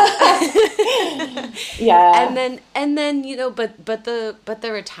regret saying that. Yeah. And then, you know, but the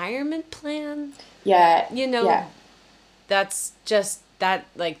retirement plan. Yeah. You know, that's just that,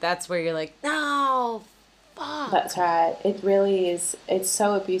 like, that's where you're like, no, fuck. That's right. It really is. It's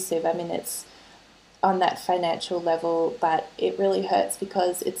so abusive. I mean, it's on that financial level, but it really hurts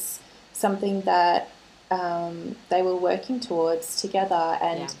because it's something that they were working towards together,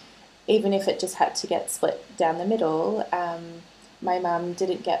 and even if it just had to get split down the middle, my mum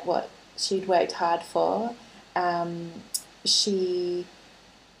didn't get what she'd worked hard for. He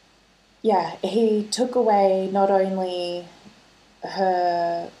took away not only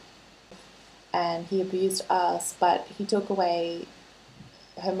her, and he abused us, but he took away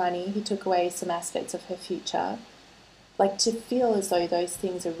her money, he took away some aspects of her future, like to feel as though those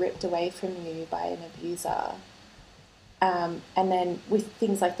things are ripped away from you by an abuser. And then with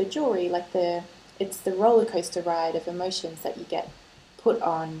things like the jewelry, like it's the roller coaster ride of emotions that you get put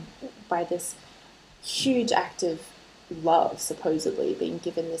on by this huge act of love, supposedly being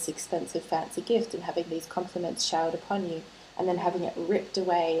given this expensive fancy gift and having these compliments showered upon you, and then having it ripped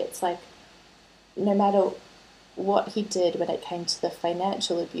away. It's like no matter what he did when it came to the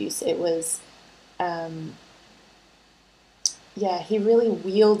financial abuse, it was he really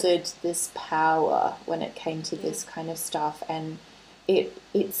wielded this power when it came to this kind of stuff, and it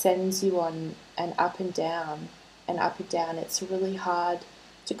sends you on an up and down, and up and down. It's really hard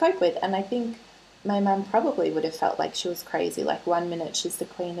to cope with, and I think my mum probably would have felt like she was crazy. Like one minute she's the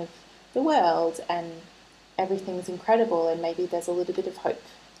queen of the world and everything's incredible, and maybe there's a little bit of hope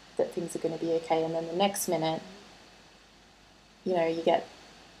that things are going to be okay, and then the next minute, you know, you get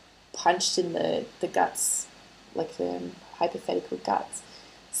punched in the guts, like the hypothetical guts.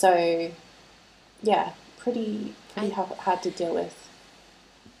 So, yeah, pretty hard to deal with.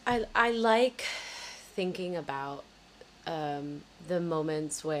 I like thinking about the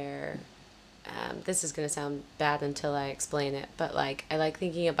moments where, this is going to sound bad until I explain it, but like I like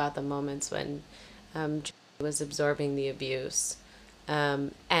thinking about the moments when Julie was absorbing the abuse.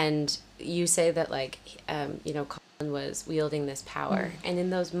 And you say that like, Colin was wielding this power. And in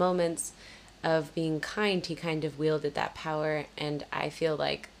those moments of being kind, he kind of wielded that power. And I feel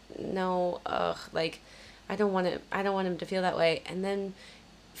like, no, I don't want him to feel that way. And then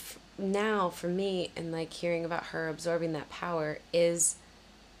now for me, and like hearing about her absorbing that power is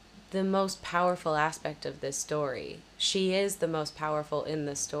the most powerful aspect of this story. She is the most powerful in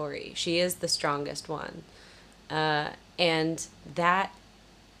the story. She is the strongest one. And that,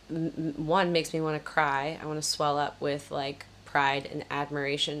 one, makes me want to cry. I want to swell up with like pride and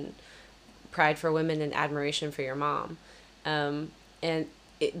admiration, pride for women and admiration for your mom.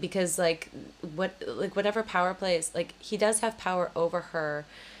 Because whatever power plays, like he does have power over her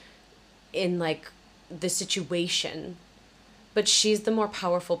in like the situation, but she's the more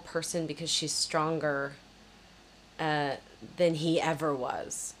powerful person because she's stronger than he ever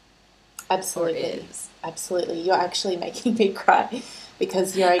was. Absolutely. Absolutely. You're actually making me cry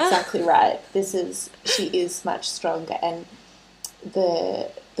because you're exactly right. She is much stronger, and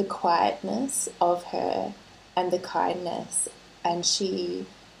the quietness of her and the kindness, and she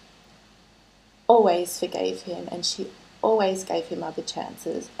always forgave him, and she always gave him other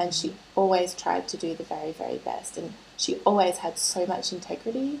chances, and she always tried to do the very, very best, and she always had so much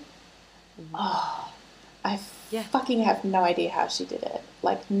integrity. Oh, I fucking have no idea how she did it.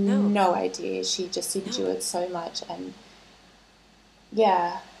 Like, no idea. She just endured so much, and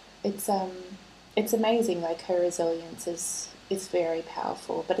yeah, it's amazing. Like, her resilience is very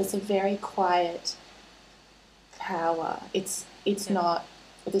powerful, but it's a very quiet power. It's not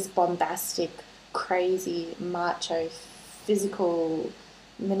this bombastic, crazy, macho, physical,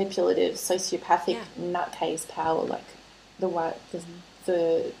 manipulative, sociopathic nutcase power, like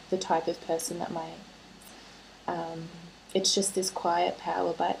the type of person that my it's just this quiet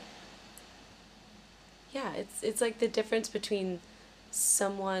power. But yeah, it's like the difference between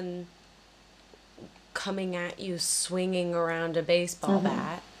someone coming at you swinging around a baseball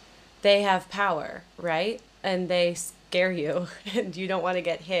bat. They have power, right? And they scare you and you don't want to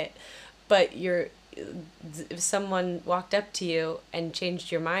get hit. But if someone walked up to you and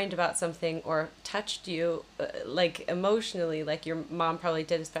changed your mind about something or touched you like emotionally, like your mom probably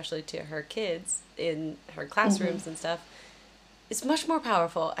did, especially to her kids in her classrooms and stuff, it's much more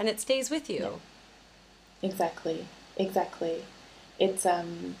powerful and it stays with you. Yeah. Exactly. It's I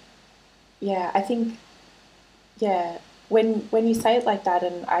think when you say it like that,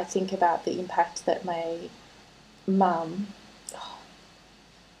 and I think about the impact that my mum,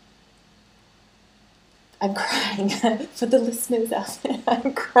 I'm crying for the listeners out there.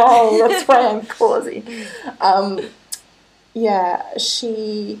 I'm crying. That's why I'm pausing.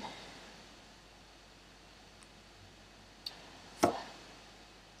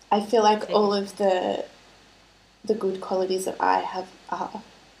 I feel like all of the good qualities that I have are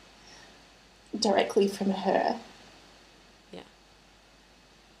directly from her. Yeah.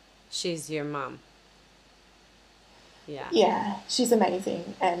 She's your mom. Yeah. Yeah, she's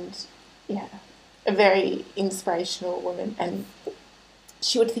amazing, and a very inspirational woman, and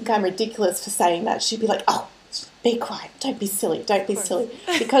she would think I'm ridiculous for saying that. She'd be like, "Oh, be quiet, don't be silly,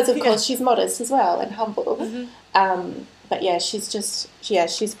 because of course she's modest as well and humble. But yeah,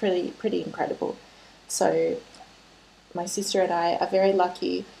 she's pretty incredible. So my sister and I are very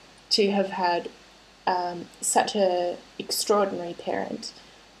lucky to have had such a extraordinary parent.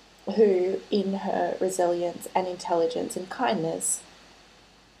 who, in her resilience and intelligence and kindness,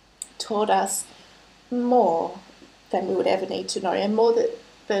 taught us more than we would ever need to know, and more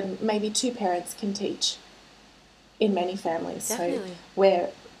than maybe two parents can teach in many families. Definitely. So we're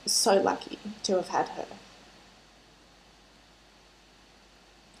so lucky to have had her.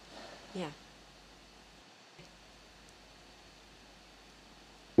 Yeah.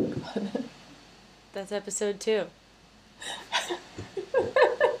 That's episode 2.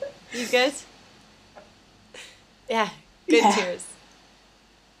 You good? Yeah. Good Yeah. tears.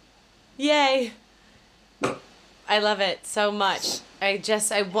 Yay. I love it so much. I'm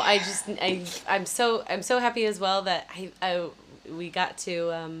so happy as well that we got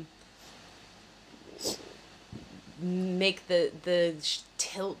to make the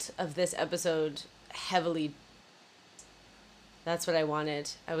tilt of this episode heavily. That's what I wanted.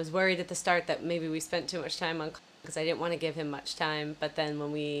 I was worried at the start that maybe we spent too much time on, because I didn't want to give him much time. But then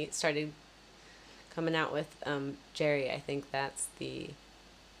when we started coming out with Jerry, I think that's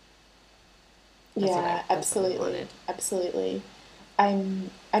absolutely, what I wanted. absolutely.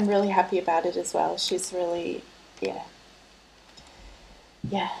 I'm really happy about it as well. She's really, yeah.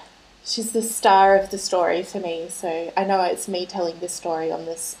 She's the star of the story for me. So I know it's me telling this story on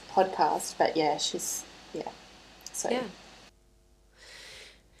this podcast, but yeah, she's. So Yeah.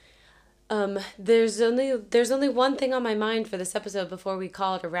 There's only one thing on my mind for this episode before we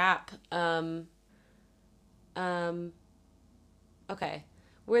call it a wrap. Okay.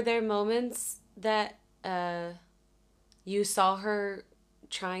 Were there moments that you saw her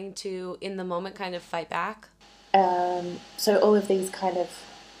trying to, in the moment, kind of fight back? So all of these kind of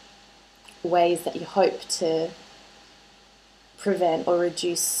ways that you hope to prevent or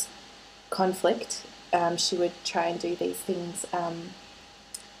reduce conflict, she would try and do these things.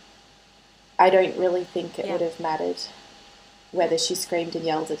 I don't really think it would have mattered whether she screamed and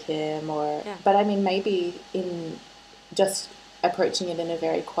yelled at him or... Yeah. But I mean, maybe in just approaching it in a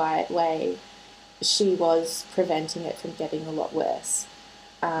very quiet way, she was preventing it from getting a lot worse.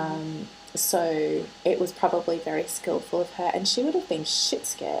 So it was probably very skillful of her, and she would have been shit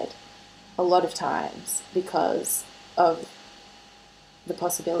scared a lot of times because of the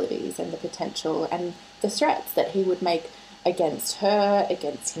possibilities and the potential and the threats that he would make against her,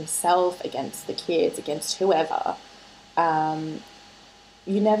 against himself, against the kids, against whoever.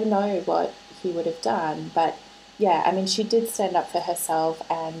 You never know what he would have done. But yeah, I mean, she did stand up for herself,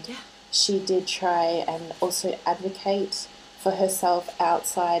 and she did try and also advocate for herself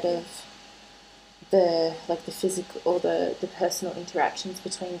outside of the physical or the personal interactions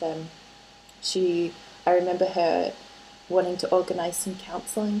between them. I remember her wanting to organise some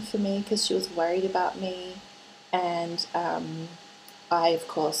counselling for me because she was worried about me. And I, of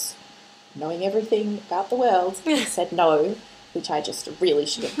course, knowing everything about the world, said no, which I just really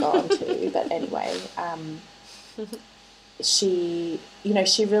should have gone to. But anyway, she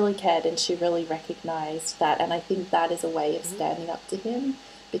really cared, and she really recognised that. And I think that is a way of standing up to him,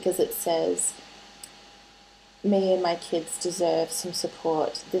 because it says, me and my kids deserve some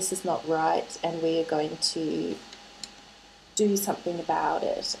support. This is not right, and we are going to do something about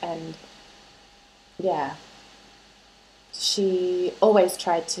it. And yeah, she always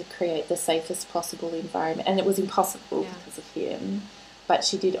tried to create the safest possible environment, and it was impossible because of him, but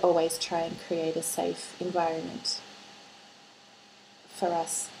she did always try and create a safe environment for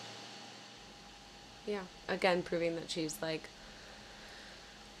us. Yeah, again, proving that she's like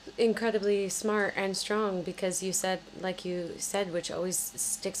incredibly smart and strong, because you said, which always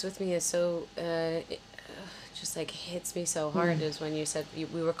sticks with me, is so just like hits me so hard, is when you said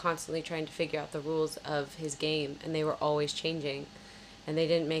we were constantly trying to figure out the rules of his game, and they were always changing, and they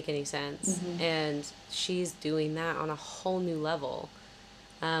didn't make any sense. And she's doing that on a whole new level,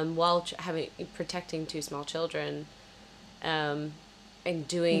 while protecting 2 small children, and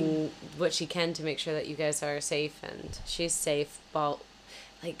doing what she can to make sure that you guys are safe, and she's safe, while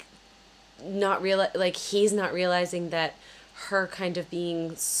he's not realizing that her kind of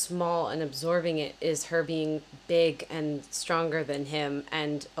being small and absorbing it is her being big and stronger than him,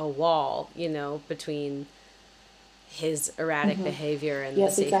 and a wall, between his erratic behavior and the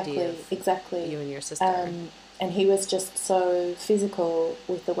safety of you and your sister. And he was just so physical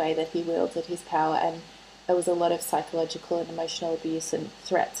with the way that he wielded his power, and there was a lot of psychological and emotional abuse and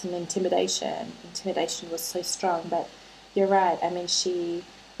threats and intimidation. Intimidation was so strong, but you're right. I mean, she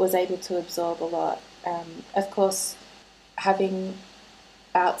was able to absorb a lot. Of course, having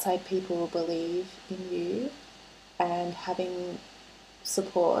outside people believe in you and having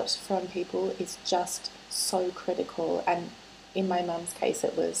support from people is just so critical. And in my mum's case,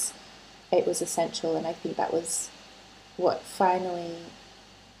 it was essential. And I think that was what finally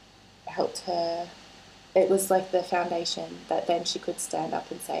helped her. It was like the foundation that then she could stand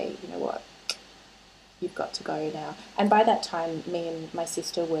up and say, you know what, you've got to go now. And by that time, me and my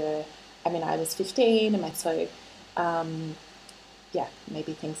sister were, I mean, I was 15, so yeah,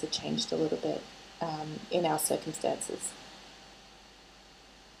 maybe things had changed a little bit in our circumstances.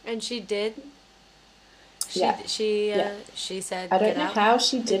 And she did. Yeah. She said, I don't "Get know out." how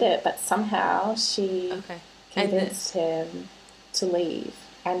she did it, but somehow she Okay. convinced him to leave.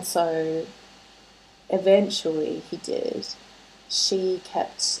 And so eventually he did. She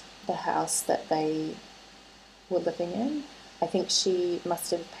kept the house that they were living in. I think she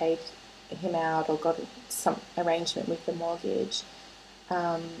must have paid him out or got some arrangement with the mortgage,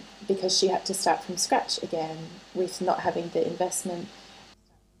 because she had to start from scratch again with not having the investment.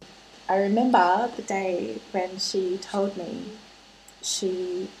 I remember the day when she told me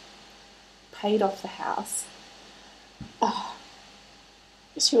she paid off the house. Oh,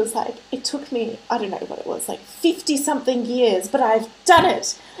 she was like, it took me, I don't know what it was, like 50 something years, but I've done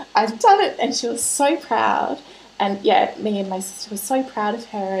it. I've done it. And she was so proud. And yeah, me and my sister were so proud of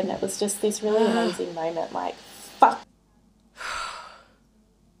her. And it was just this really amazing moment, like, fuck,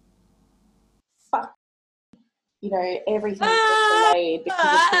 fuck, everything was delayed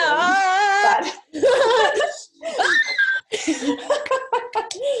because of him.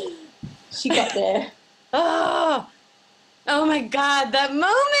 But she got there. Oh my God, that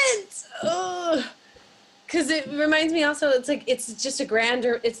moment! Oh, because it reminds me also, it's just a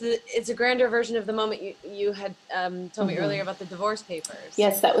grander, it's a grander version of the moment you had told me earlier about the divorce papers.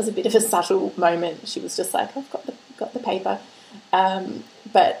 Yes, that was a bit of a subtle moment. She was just like, I've got the paper,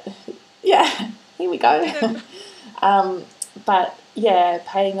 but yeah, here we go. But yeah,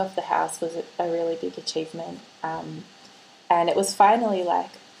 paying off the house was a really big achievement, and it was finally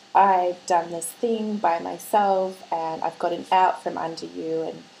like, I've done this thing by myself and I've gotten out from under you,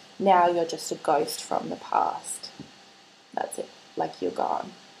 and now you're just a ghost from the past. That's it. Like, you're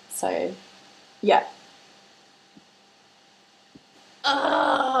gone. So, yeah.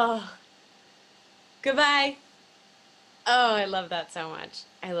 Oh, goodbye. Oh, I love that so much.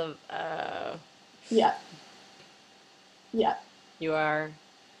 I love, Yeah. Yeah. You are.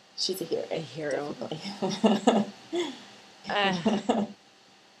 She's a hero. A hero.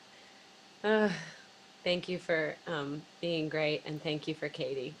 Thank you for being great, and thank you for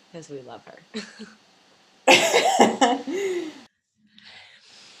Katie, because we love her.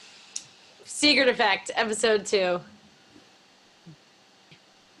 Secret Effect, episode 2.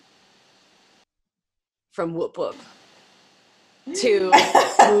 From whoop whoop to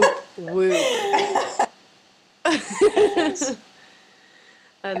whoop whoop.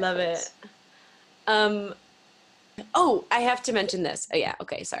 I love it. Oh, I have to mention this. Oh yeah,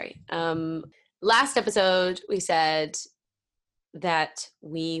 okay, sorry. Last episode we said that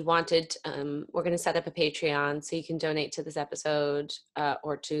we wanted, we're going to set up a Patreon so you can donate to this episode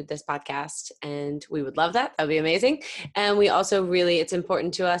or to this podcast, and we would love that. That would be amazing. And we also it's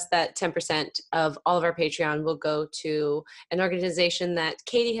important to us that 10% of all of our Patreon will go to an organization that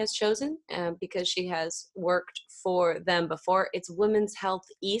Katie has chosen because she has worked for them before. It's Women's Health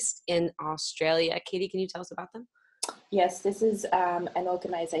East in Australia. Katie, can you tell us about them? Yes, this is an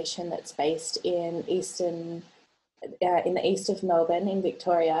organisation that's based in the east of Melbourne in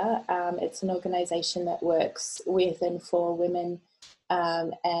Victoria. It's an organisation that works with and for women,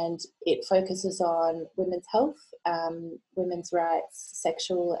 and it focuses on women's health, women's rights,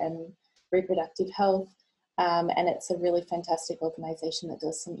 sexual and reproductive health, and it's a really fantastic organisation that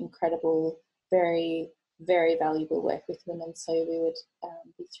does some incredible, very, very valuable work with women. So we would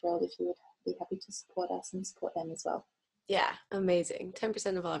be thrilled if you would be happy to support us and support them as well. Yeah, amazing.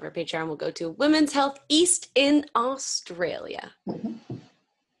 10% of all of our Patreon will go to Women's Health East in Australia. Mm-hmm.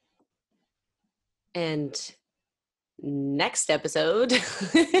 And next episode,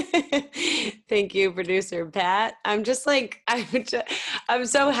 thank you, producer Pat. I'm so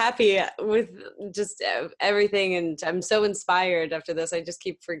happy with just everything, and I'm so inspired after this. I just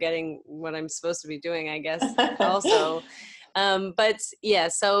keep forgetting what I'm supposed to be doing, I guess, also. But yeah,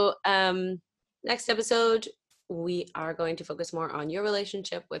 so next episode, we are going to focus more on your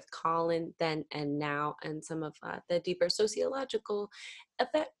relationship with Colin then and now, and some of the deeper sociological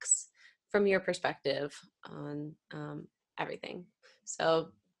effects from your perspective on everything.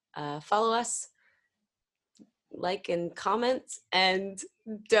 So follow us, like and comment, and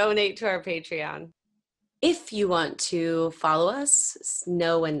donate to our Patreon. If you want to follow us,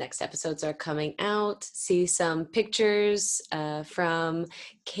 know when next episodes are coming out, see some pictures from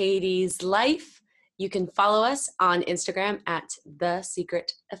Katie's life, you can follow us on Instagram at The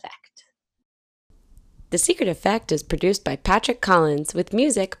Secret Effect. The Secret Effect is produced by Patrick Collins with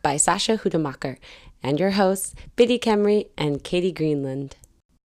music by Sasha Hudemacher and your hosts, Biddy Kemry and Katie Greenland.